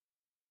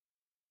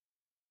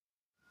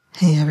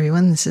Hey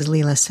everyone, this is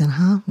Leela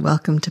Sinha.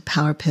 Welcome to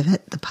Power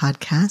Pivot, the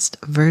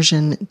podcast,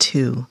 version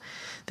 2.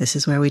 This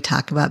is where we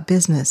talk about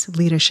business,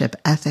 leadership,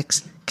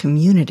 ethics,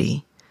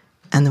 community,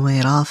 and the way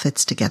it all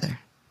fits together.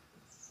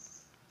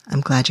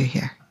 I'm glad you're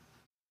here.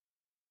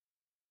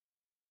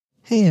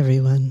 Hey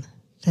everyone,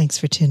 thanks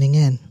for tuning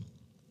in.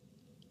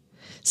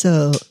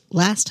 So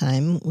last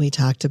time we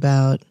talked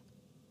about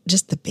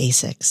just the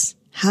basics,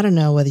 how to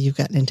know whether you've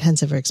got an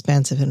intensive or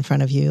expansive in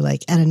front of you,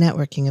 like at a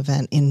networking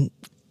event in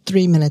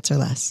 3 minutes or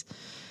less.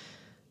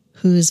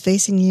 Who's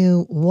facing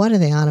you? What are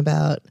they on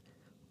about?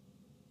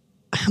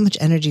 How much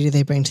energy do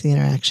they bring to the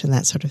interaction?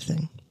 That sort of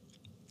thing.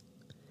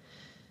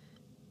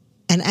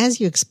 And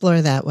as you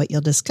explore that, what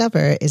you'll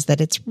discover is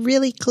that it's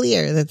really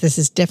clear that this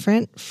is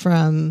different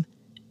from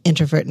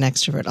introvert and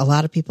extrovert. A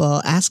lot of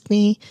people ask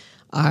me,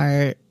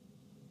 are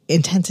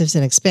intensives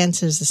and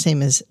expansives the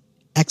same as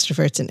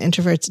extroverts and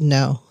introverts?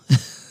 No.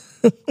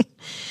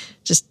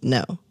 Just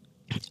no.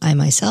 I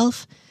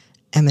myself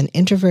am an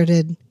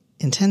introverted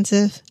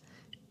intensive,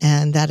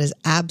 and that is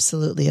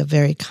absolutely a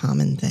very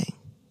common thing.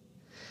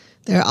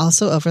 There are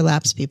also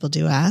overlaps people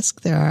do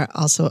ask. There are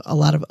also a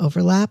lot of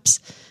overlaps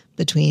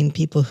between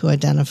people who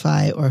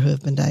identify or who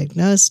have been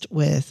diagnosed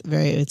with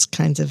various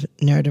kinds of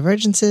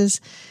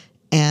neurodivergences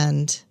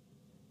and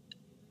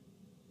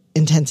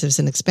intensives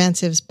and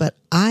expansives, but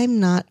I'm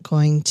not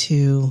going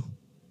to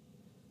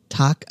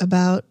talk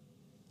about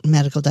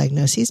medical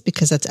diagnoses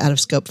because that's out of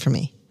scope for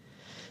me.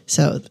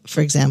 So,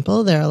 for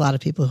example, there are a lot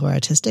of people who are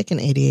autistic and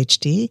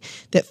ADHD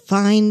that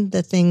find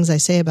the things I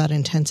say about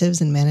intensives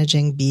and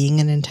managing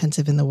being an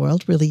intensive in the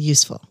world really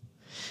useful.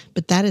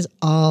 But that is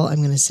all I'm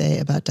going to say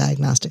about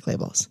diagnostic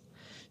labels.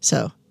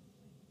 So,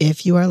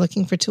 if you are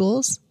looking for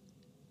tools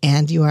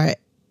and you are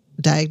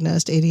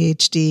diagnosed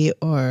ADHD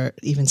or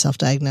even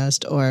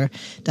self-diagnosed or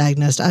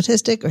diagnosed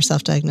autistic or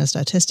self-diagnosed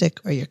autistic,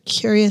 or you're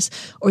curious,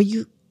 or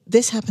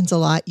this happens a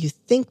lot. You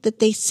think that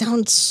they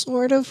sound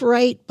sort of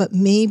right, but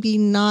maybe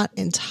not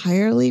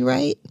entirely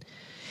right.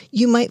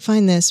 You might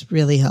find this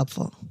really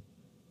helpful.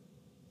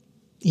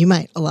 You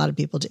might. A lot of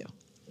people do.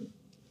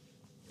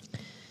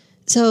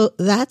 So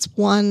that's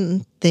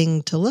one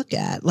thing to look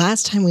at.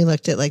 Last time we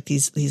looked at like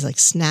these like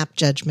snap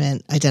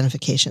judgment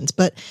identifications.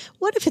 But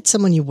what if it's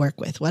someone you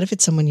work with? What if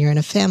it's someone you're in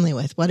a family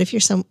with? What if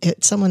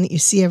it's someone that you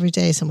see every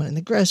day, someone in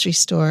the grocery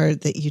store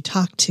that you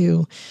talk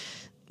to,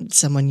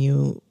 someone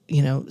you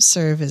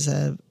serve as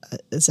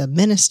a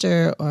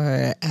minister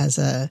or as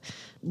a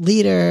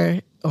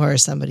leader, or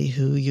somebody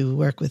who you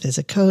work with as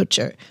a coach,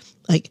 or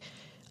like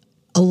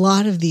a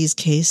lot of these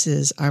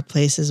cases are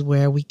places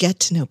where we get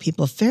to know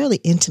people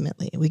fairly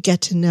intimately. We get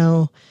to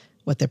know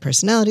what their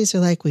personalities are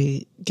like.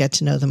 We get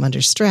to know them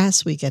under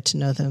stress. We get to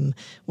know them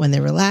when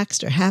they're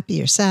relaxed or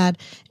happy or sad.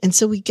 And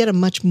so we get a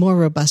much more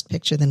robust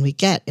picture than we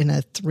get in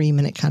a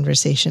 3-minute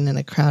conversation in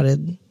a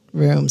crowded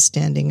room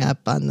standing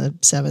up on the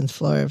 7th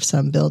floor of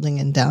some building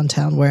in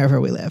downtown, wherever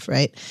we live,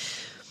 right?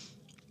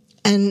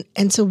 And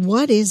so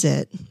what is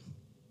it?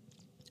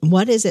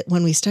 What is it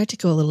when we start to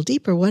go a little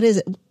deeper? What is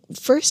it?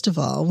 First of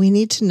all, we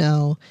need to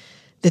know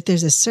that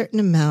there's a certain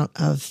amount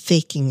of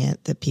faking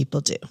it that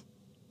people do.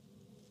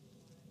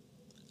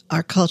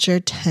 Our culture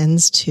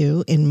tends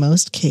to, in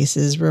most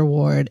cases,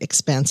 reward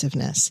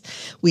expansiveness.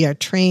 We are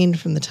trained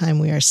from the time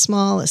we are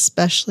small,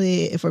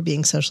 especially if we're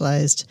being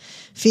socialized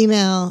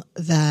female,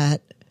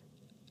 that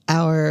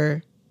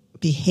our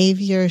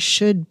behavior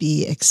should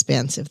be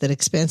expansive, that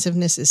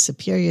expansiveness is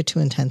superior to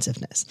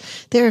intensiveness.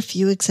 There are a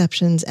few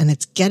exceptions, and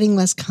it's getting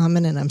less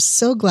common, and I'm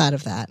so glad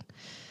of that.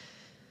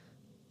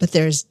 But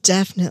there's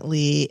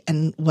definitely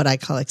what I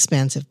call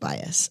expansive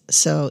bias.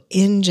 So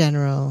in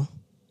general,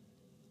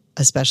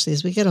 especially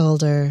as we get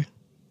older,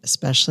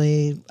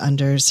 especially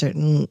under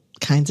certain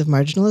kinds of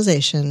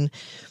marginalization,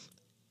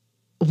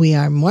 we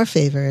are more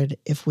favored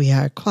if we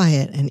are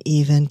quiet and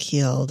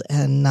even-keeled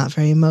and not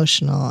very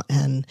emotional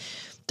and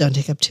don't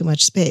take up too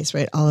much space,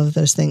 right? All of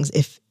those things.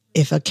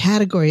 If a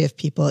category of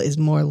people is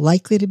more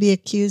likely to be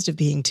accused of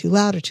being too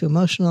loud or too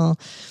emotional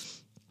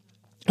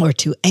or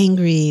too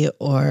angry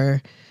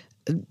or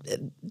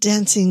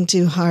dancing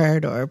too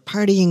hard or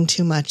partying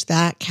too much,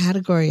 that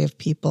category of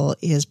people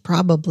is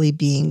probably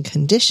being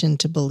conditioned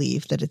to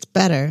believe that it's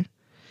better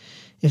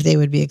if they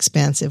would be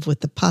expansive, with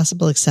the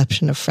possible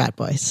exception of frat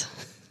boys.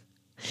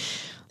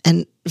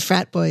 And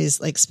frat boys,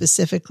 like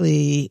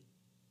specifically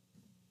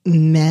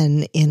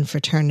men in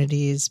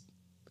fraternities,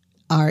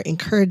 are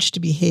encouraged to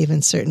behave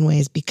in certain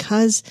ways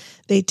because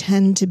they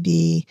tend to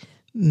be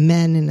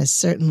men in a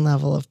certain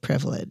level of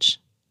privilege.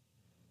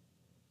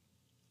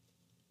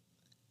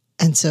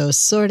 And so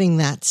sorting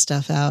that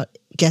stuff out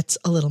gets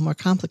a little more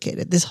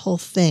complicated. This whole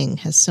thing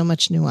has so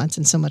much nuance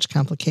and so much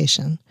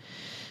complication.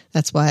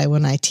 That's why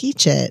when I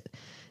teach it,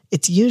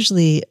 it's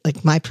usually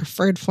like my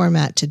preferred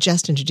format to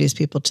just introduce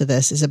people to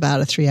this is about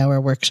a 3-hour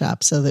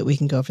workshop so that we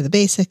can go over the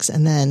basics,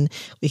 and then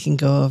we can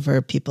go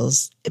over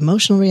people's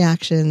emotional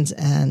reactions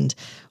and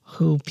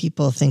who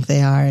people think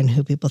they are and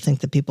who people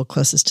think the people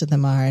closest to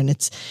them are. And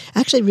it's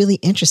actually really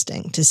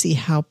interesting to see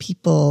how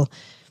people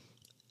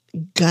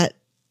gut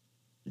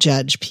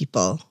judge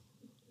people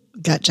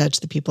gut judge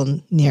the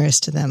people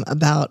nearest to them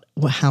about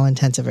how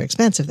intensive or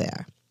expansive they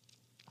are.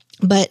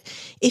 But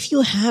if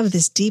you have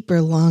this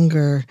deeper,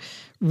 longer,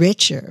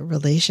 richer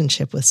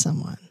relationship with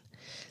someone,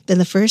 then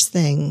the first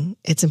thing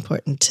it's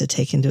important to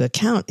take into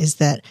account is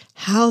that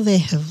how they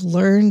have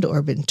learned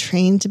or been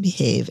trained to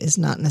behave is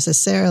not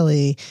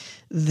necessarily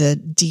the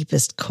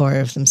deepest core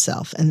of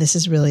themselves. And this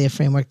is really a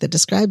framework that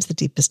describes the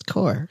deepest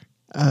core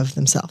of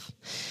themselves.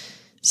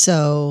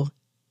 So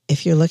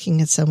if you're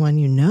looking at someone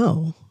you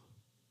know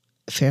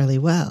fairly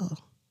well,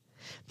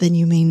 then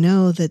you may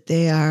know that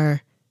they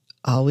are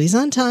always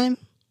on time,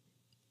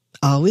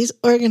 always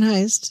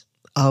organized,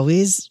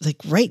 always like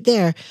right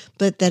there,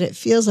 but that it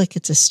feels like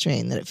it's a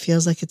strain, that it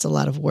feels like it's a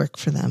lot of work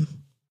for them,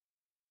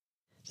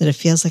 that it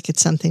feels like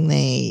it's something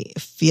they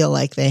feel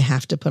like they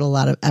have to put a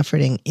lot of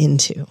efforting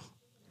into.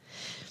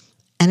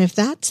 And if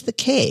that's the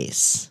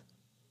case,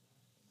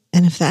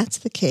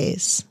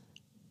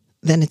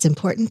 then it's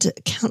important to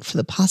account for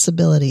the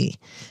possibility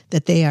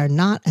that they are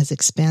not as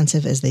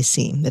expansive as they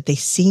seem, that they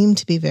seem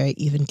to be very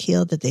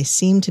even-keeled, that they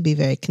seem to be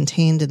very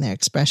contained in their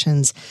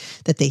expressions,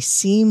 that they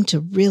seem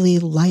to really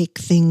like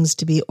things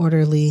to be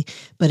orderly,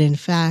 but in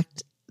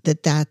fact,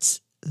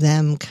 that's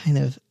them kind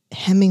of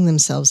hemming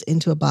themselves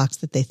into a box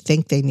that they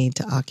think they need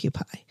to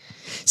occupy.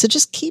 So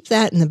just keep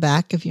that in the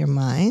back of your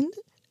mind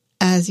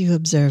as you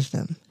observe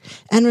them.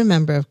 And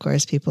remember, of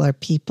course, people are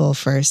people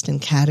first,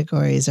 and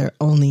categories are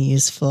only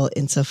useful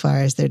insofar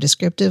as they're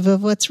descriptive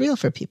of what's real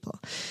for people.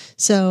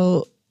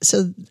 So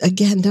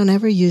again, don't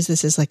ever use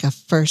this as like a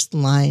first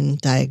line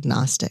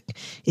diagnostic.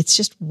 It's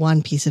just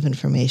one piece of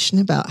information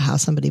about how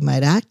somebody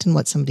might act and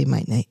what somebody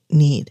might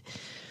need.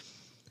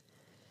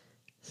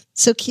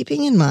 So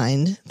keeping in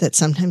mind that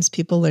sometimes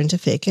people learn to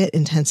fake it,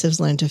 intensives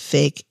learn to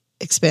fake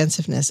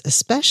expansiveness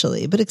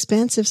especially, but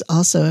expansives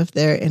also, if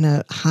they're in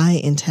a high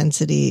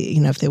intensity,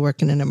 if they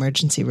work in an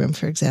emergency room,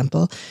 for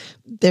example,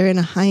 they're in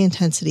a high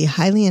intensity,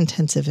 highly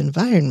intensive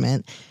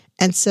environment.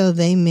 And so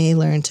they may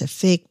learn to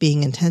fake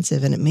being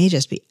intensive, and it may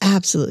just be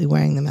absolutely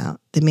wearing them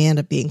out. They may end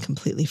up being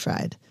completely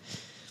fried.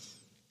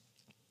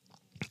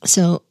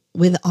 So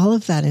with all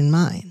of that in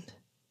mind,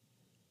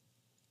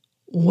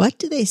 what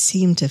do they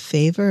seem to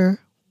favor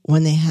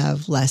when they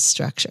have less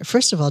structure?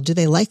 First of all, do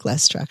they like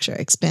less structure?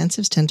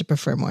 Expansives tend to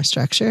prefer more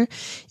structure.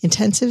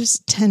 Intensives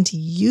tend to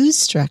use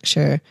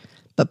structure,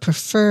 but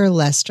prefer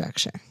less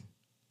structure.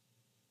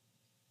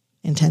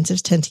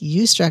 Intensives tend to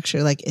use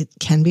structure. Like, it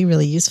can be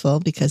really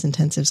useful because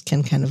intensives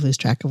can kind of lose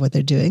track of what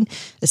they're doing,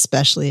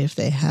 especially if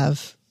they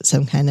have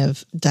some kind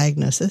of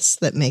diagnosis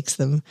that makes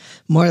them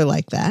more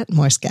like that,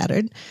 more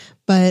scattered.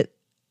 But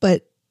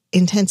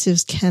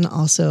intensives can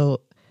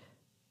also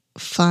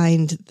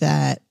find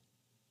that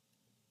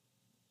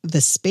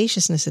the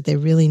spaciousness that they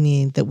really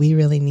need, that we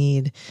really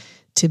need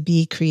to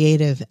be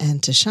creative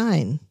and to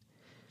shine,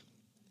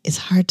 is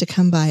hard to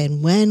come by.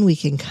 And when we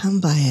can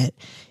come by it,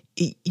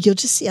 you'll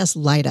just see us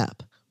light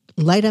up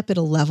at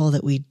a level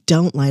that we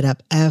don't light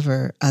up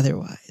ever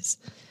otherwise,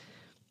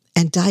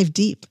 and dive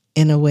deep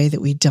in a way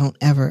that we don't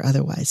ever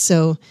otherwise.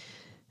 So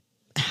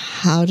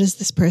how does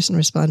this person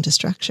respond to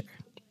structure?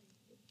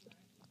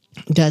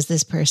 Does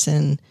this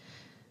person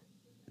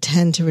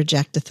tend to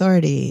reject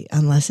authority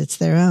unless it's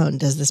their own?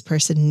 Does this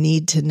person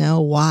need to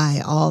know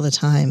why all the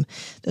time?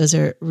 Those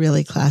are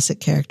really classic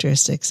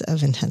characteristics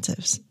of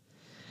intensives.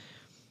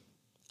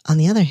 On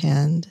the other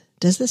hand,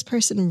 does this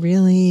person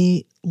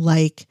really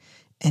like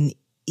an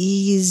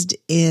eased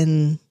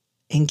in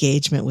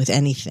engagement with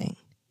anything,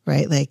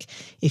 right? Like,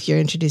 if you're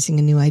introducing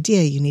a new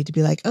idea, you need to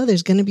be like, oh,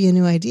 there's going to be a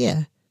new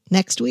idea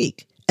next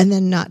week. And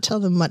then not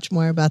tell them much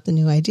more about the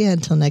new idea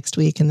until next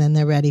week, and then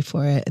they're ready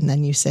for it. And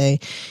then you say,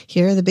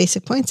 here are the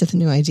basic points of the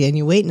new idea, and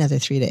you wait another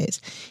 3 days.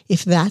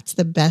 If that's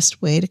the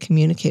best way to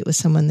communicate with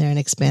someone, they're an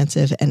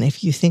expansive. And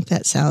if you think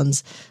that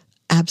sounds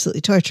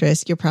absolutely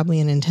torturous, you're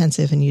probably an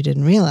intensive, and you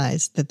didn't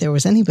realize that there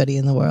was anybody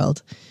in the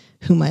world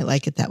who might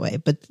like it that way.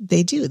 But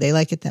they do. They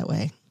like it that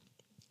way.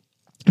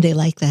 They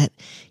like that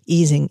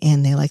easing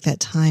in. They like that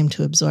time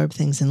to absorb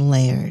things in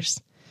layers.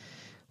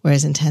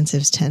 Whereas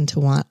intensives tend to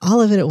want all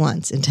of it at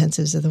once.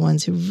 Intensives are the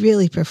ones who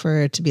really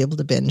prefer to be able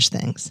to binge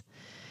things.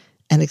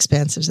 And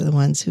expansives are the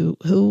ones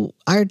who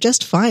are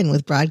just fine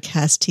with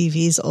broadcast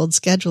TV's old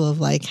schedule of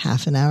like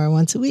half an hour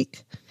once a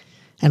week.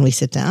 And we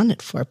sit down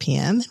at 4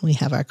 p.m. and we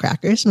have our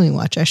crackers and we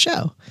watch our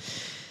show.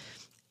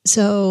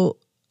 So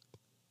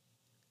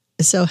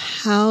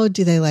how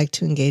do they like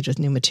to engage with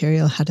new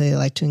material? How do they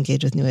like to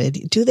engage with new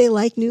ideas? Do they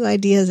like new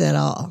ideas at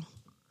all?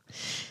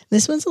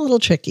 This one's a little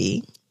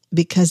tricky,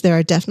 because there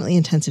are definitely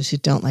intensives who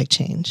don't like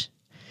change.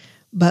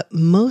 But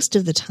most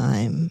of the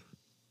time,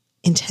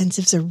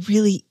 intensives are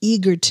really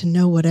eager to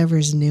know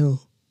whatever's new.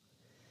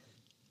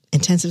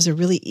 Intensives are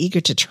really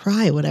eager to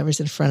try whatever's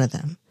in front of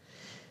them.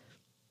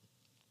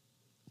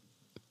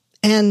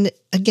 And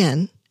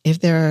again,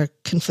 if there are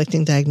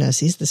conflicting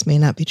diagnoses, this may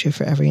not be true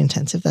for every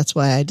intensive. That's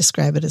why I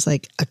describe it as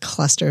like a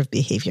cluster of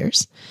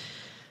behaviors.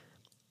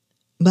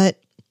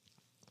 But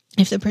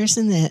if the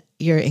person that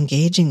you're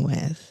engaging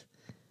with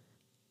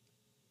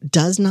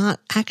does not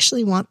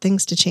actually want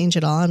things to change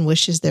at all and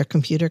wishes their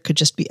computer could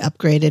just be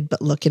upgraded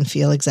but look and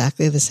feel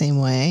exactly the same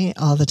way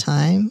all the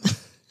time,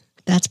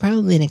 that's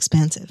probably an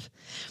expansive.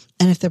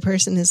 And if the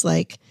person is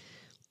like,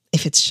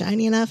 if it's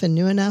shiny enough and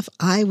new enough,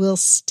 I will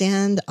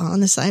stand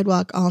on the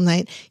sidewalk all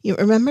night. You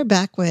remember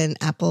back when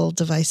Apple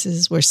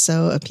devices were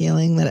so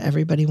appealing that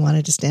everybody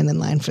wanted to stand in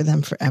line for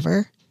them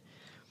forever?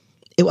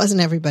 It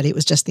wasn't everybody, it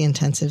was just the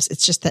intensives.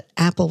 It's just that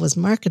Apple was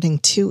marketing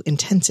to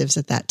intensives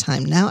at that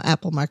time. Now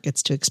Apple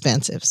markets to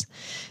expansives.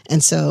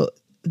 And so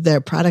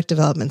their product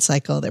development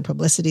cycle, their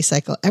publicity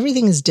cycle,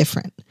 everything is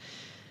different.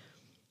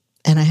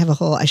 And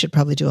I should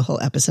probably do a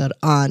whole episode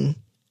on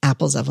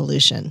Apple's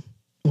evolution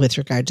with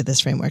regard to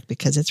this framework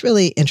because it's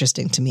really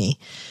interesting to me.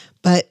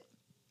 But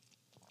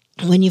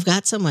when you've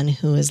got someone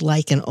who is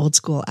like an old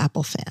school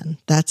Apple fan,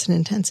 that's an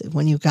intensive.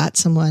 When you've got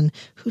someone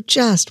who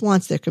just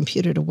wants their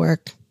computer to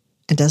work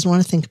and doesn't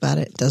want to think about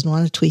it, doesn't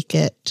want to tweak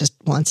it, just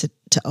wants it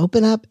to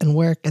open up and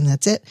work, and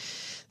that's it.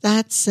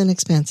 That's an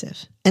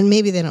expansive. And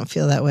maybe they don't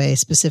feel that way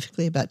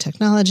specifically about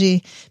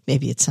technology.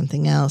 Maybe it's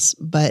something else.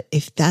 But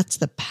if that's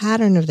the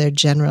pattern of their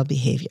general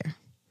behavior,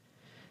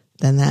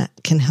 then that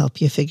can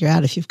help you figure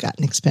out if you've got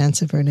an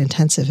expansive or an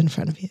intensive in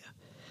front of you.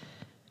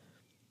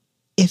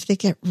 If they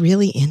get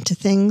really into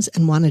things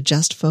and want to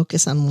just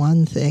focus on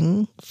one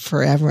thing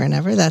forever and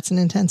ever, that's an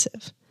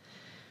intensive.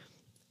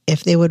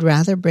 If they would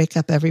rather break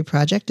up every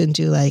project and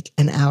do like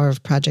an hour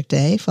of project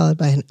A, followed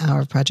by an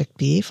hour of project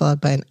B, followed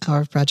by an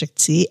hour of project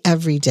C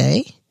every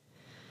day,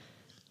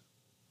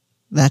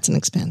 that's an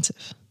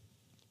expansive.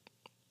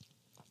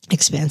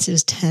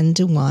 Expansives tend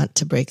to want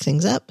to break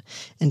things up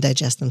and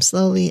digest them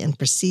slowly and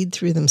proceed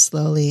through them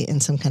slowly in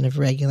some kind of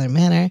regular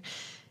manner.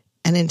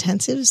 And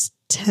intensives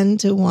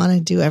tend to want to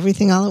do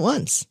everything all at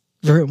once.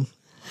 Vroom.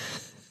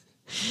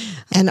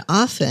 And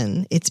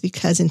often it's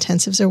because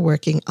intensives are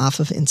working off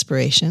of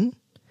inspiration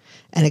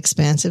and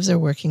expansives are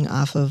working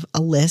off of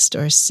a list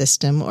or a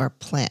system or a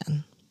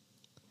plan.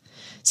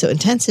 So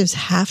intensives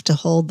have to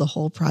hold the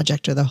whole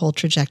project or the whole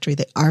trajectory,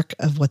 the arc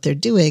of what they're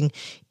doing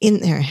in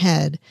their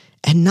head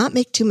and not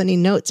make too many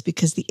notes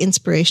because the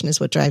inspiration is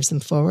what drives them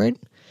forward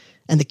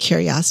and the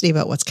curiosity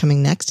about what's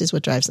coming next is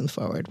what drives them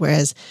forward.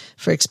 Whereas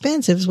for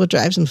expansives, what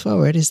drives them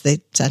forward is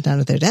they sat down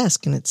at their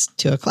desk and it's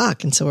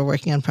 2:00 and so we're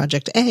working on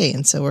project A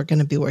and so we're going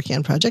to be working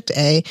on project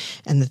A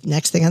and the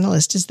next thing on the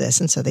list is this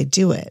and so they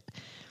do it.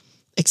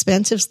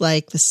 Expansives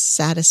like the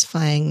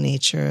satisfying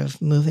nature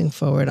of moving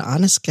forward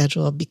on a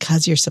schedule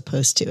because you're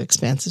supposed to.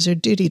 Expansives are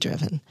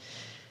duty-driven.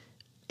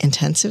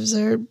 Intensives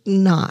are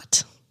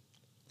not.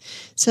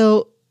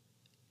 So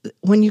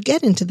when you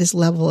get into this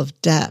level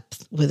of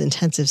depth with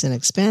intensives and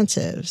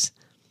expansives,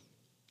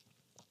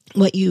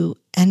 what you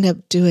end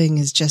up doing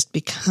is just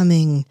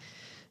becoming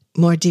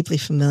more deeply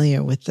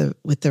familiar with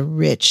the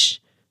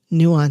rich,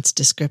 nuanced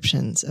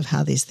descriptions of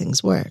how these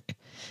things work.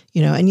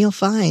 And you'll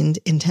find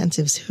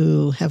intensives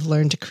who have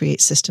learned to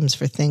create systems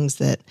for things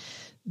that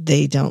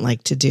they don't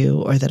like to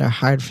do or that are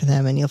hard for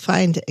them. And you'll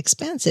find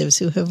expansives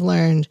who have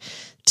learned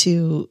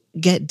to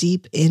get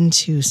deep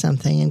into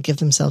something and give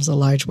themselves a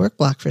large work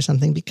block for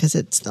something because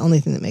it's the only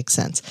thing that makes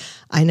sense.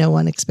 I know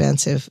one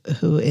expansive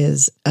who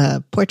is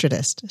a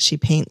portraitist. She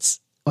paints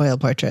oil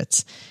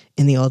portraits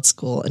in the old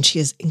school, and she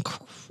is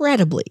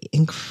incredibly,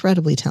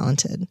 incredibly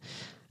talented.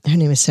 Her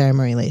name is Sarah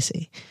Marie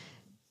Lacy.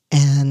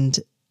 And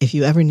if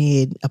you ever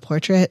need a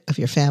portrait of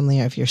your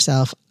family or of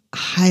yourself, I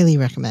highly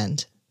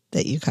recommend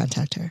that you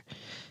contact her.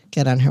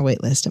 Get on her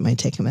wait list. It might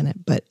take a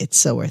minute, but it's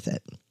so worth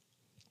it.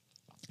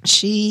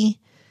 She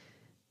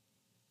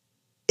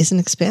is an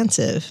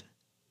expansive,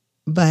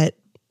 but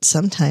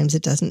sometimes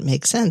it doesn't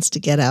make sense to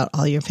get out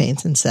all your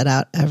paints and set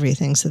out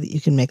everything so that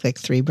you can make like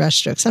 3 brush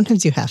strokes.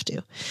 Sometimes you have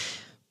to,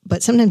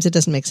 but sometimes it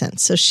doesn't make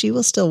sense. So she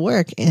will still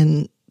work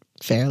in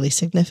fairly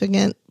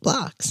significant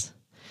blocks,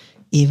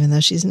 even though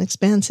she's an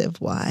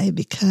expansive. Why?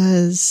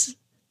 Because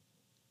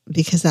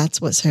that's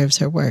what serves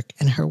her work,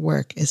 and her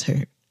work is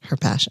her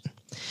passion.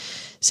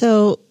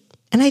 So,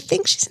 and I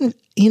think she's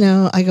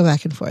I go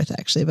back and forth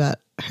actually about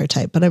her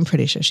type, but I'm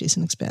pretty sure she's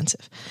an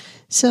expansive.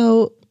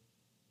 So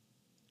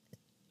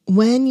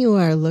when you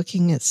are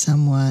looking at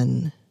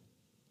someone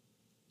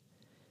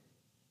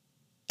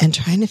and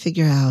trying to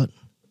figure out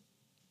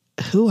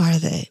who are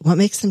they, what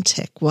makes them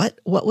tick, what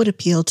would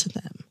appeal to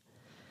them,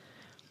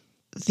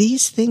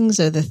 these things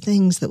are the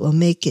things that will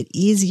make it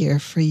easier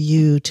for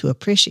you to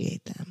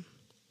appreciate them,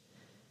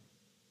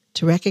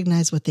 to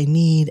recognize what they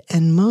need,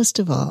 and most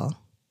of all,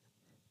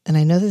 and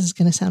I know this is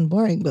going to sound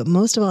boring, but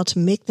most of all, to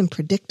make them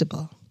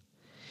predictable.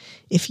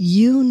 If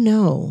you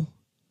know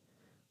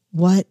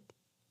what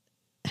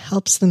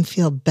helps them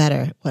feel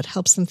better, what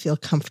helps them feel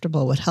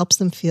comfortable, what helps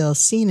them feel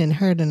seen and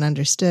heard and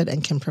understood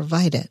and can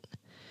provide it,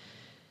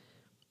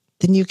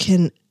 then you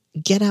can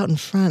get out in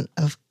front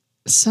of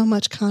so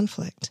much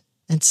conflict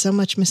and so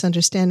much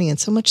misunderstanding and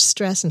so much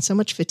stress and so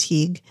much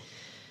fatigue.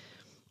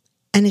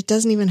 And it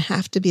doesn't even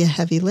have to be a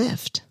heavy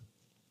lift.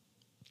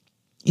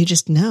 You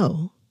just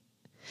know.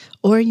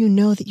 Or you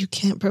know that you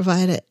can't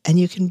provide it and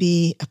you can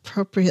be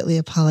appropriately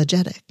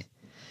apologetic.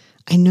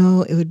 I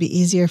know it would be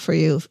easier for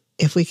you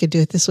if we could do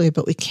it this way,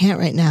 but we can't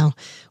right now.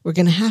 We're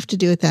going to have to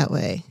do it that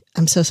way.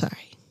 I'm so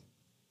sorry.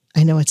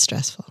 I know it's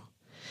stressful.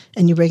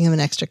 And you bring them an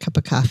extra cup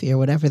of coffee or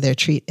whatever their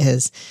treat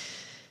is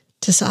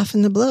to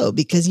soften the blow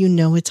because you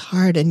know it's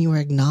hard and you are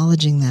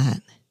acknowledging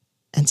that.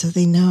 And so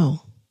they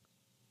know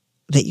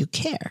that you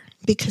care,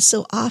 because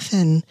so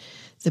often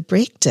the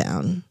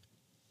breakdown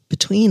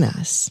between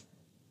us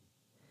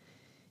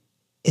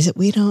is that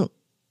we don't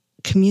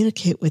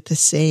communicate with the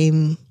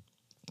same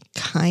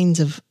kinds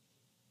of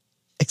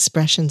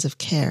expressions of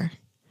care.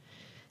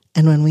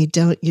 And when we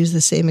don't use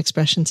the same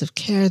expressions of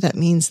care, that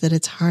means that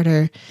it's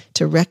harder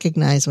to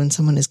recognize when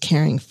someone is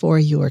caring for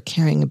you or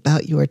caring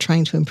about you or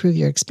trying to improve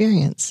your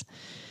experience.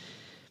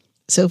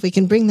 So if we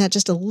can bring that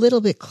just a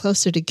little bit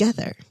closer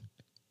together,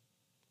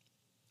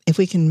 if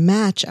we can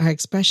match our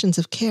expressions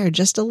of care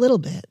just a little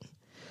bit,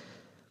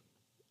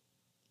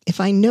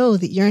 if I know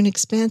that you're an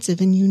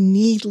expansive and you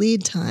need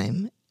lead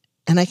time,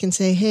 and I can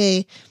say,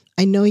 hey,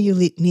 I know you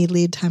need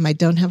lead time. I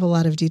don't have a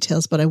lot of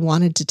details, but I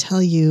wanted to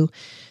tell you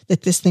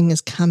that this thing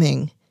is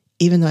coming,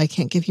 even though I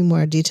can't give you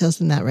more details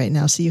than that right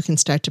now, so you can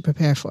start to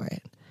prepare for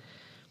it.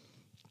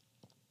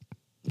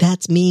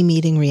 That's me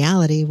meeting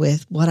reality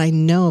with what I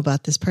know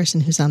about this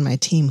person who's on my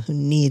team who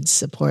needs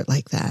support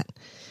like that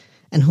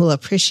and who'll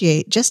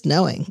appreciate just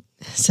knowing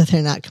so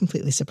they're not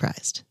completely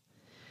surprised.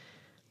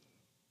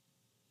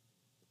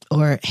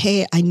 Or,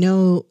 hey, I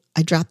know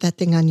I dropped that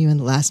thing on you in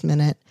the last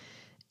minute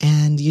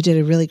and you did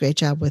a really great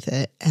job with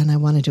it, and I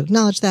wanted to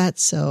acknowledge that,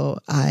 so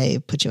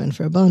I put you in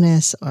for a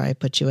bonus, or I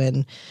put you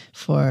in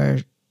for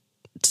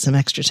some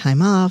extra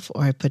time off,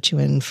 or I put you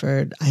in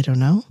for, I don't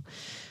know,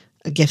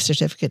 a gift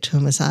certificate to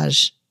a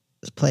massage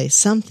place,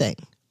 something,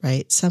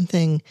 right?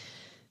 Something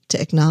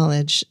to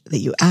acknowledge that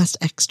you asked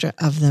extra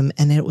of them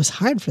and it was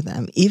hard for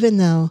them, even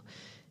though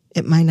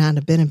it might not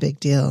have been a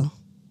big deal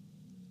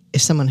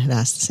if someone had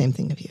asked the same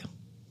thing of you.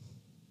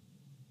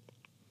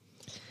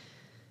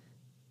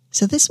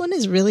 So this one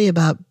is really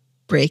about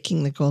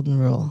breaking the golden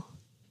rule,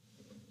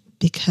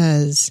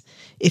 because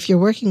if you're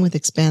working with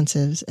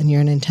expansives and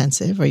you're an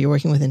intensive, or you're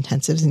working with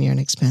intensives and you're an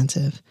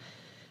expansive,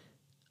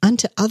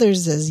 unto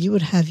others as you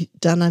would have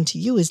done unto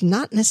you is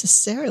not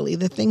necessarily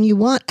the thing you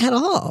want at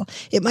all.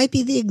 It might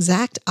be the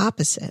exact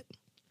opposite.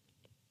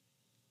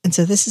 And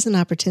so this is an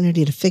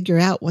opportunity to figure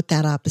out what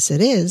that opposite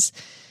is,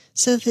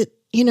 so that,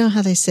 you know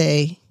how they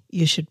say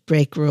you should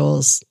break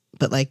rules,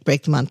 but like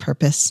break them on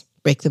purpose.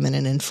 Break them in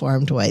an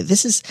informed way.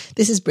 This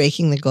is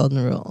breaking the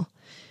golden rule,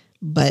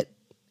 but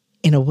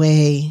in a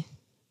way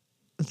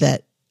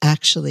that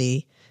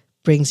actually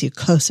brings you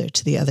closer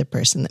to the other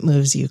person, that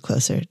moves you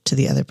closer to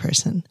the other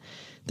person,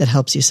 that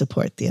helps you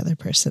support the other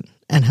person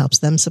and helps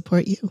them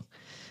support you,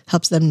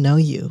 helps them know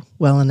you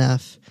well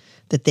enough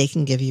that they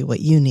can give you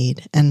what you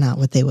need and not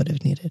what they would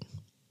have needed.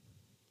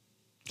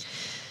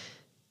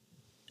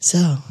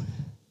 So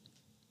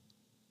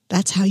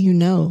that's how you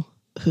know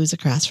who's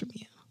across from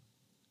you.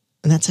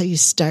 And that's how you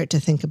start to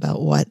think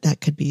about what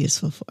that could be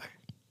useful for.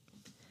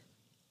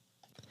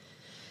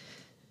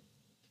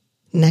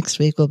 Next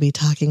week, we'll be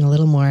talking a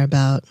little more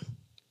about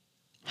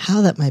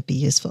how that might be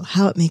useful,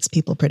 how it makes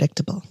people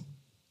predictable,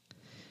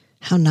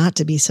 how not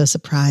to be so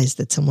surprised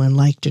that someone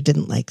liked or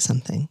didn't like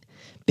something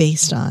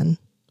based on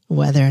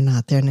whether or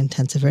not they're an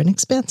intensive or an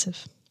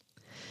expansive.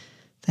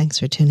 Thanks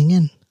for tuning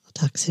in. I'll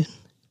talk soon.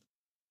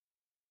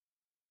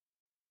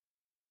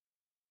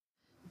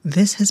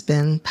 This has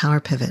been Power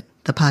Pivot,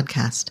 the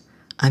podcast.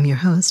 I'm your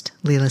host,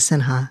 Leela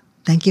Sinha.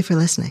 Thank you for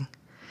listening.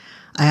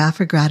 I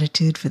offer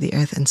gratitude for the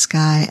earth and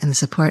sky and the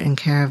support and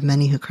care of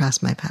many who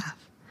cross my path.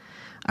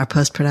 Our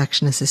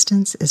post-production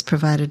assistance is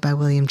provided by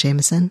William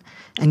Jameson,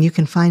 and you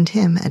can find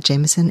him at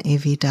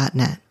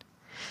jamesonav.net.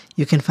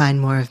 You can find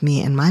more of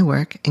me and my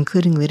work,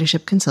 including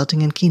leadership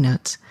consulting and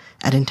keynotes,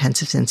 at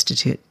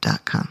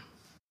intensivesinstitute.com.